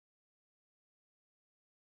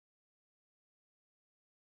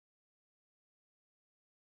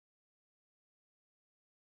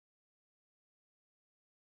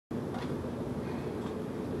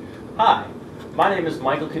Hi, my name is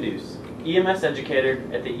Michael Caduce, EMS educator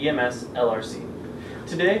at the EMSLRC.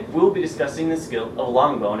 Today, we will be discussing the skill of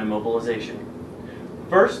long bone immobilization.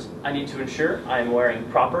 First, I need to ensure I am wearing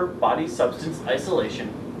proper body substance isolation,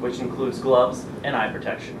 which includes gloves and eye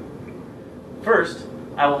protection. First,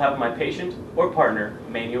 I will have my patient or partner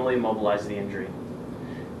manually immobilize the injury.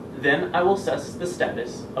 Then I will assess the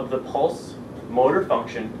status of the pulse, motor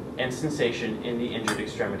function, and sensation in the injured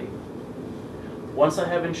extremity. Once I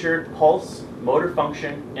have ensured pulse, motor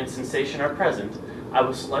function, and sensation are present, I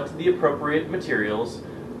will select the appropriate materials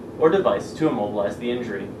or device to immobilize the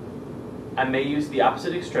injury. I may use the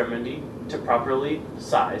opposite extremity to properly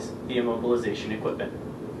size the immobilization equipment.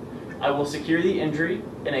 I will secure the injury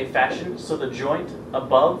in a fashion so the joint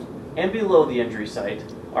above and below the injury site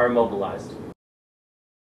are immobilized.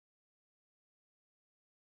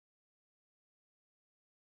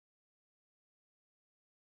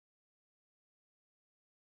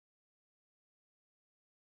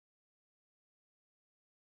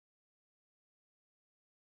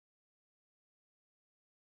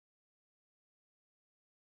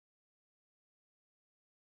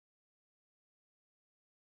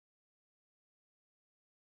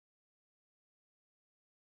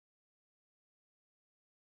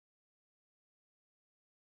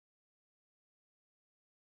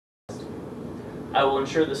 I will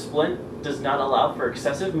ensure the splint does not allow for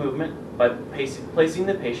excessive movement by placing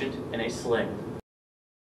the patient in a sling.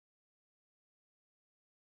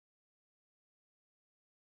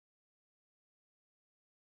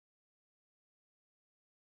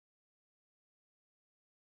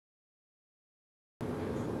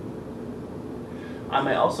 I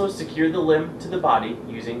may also secure the limb to the body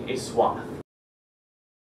using a swath.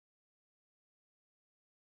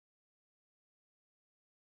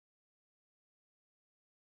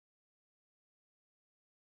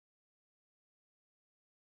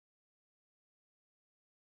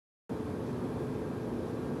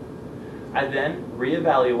 I then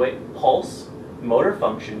reevaluate pulse, motor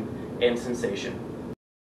function, and sensation.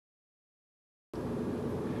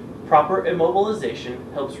 Proper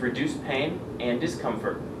immobilization helps reduce pain and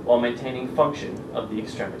discomfort while maintaining function of the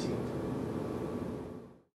extremity.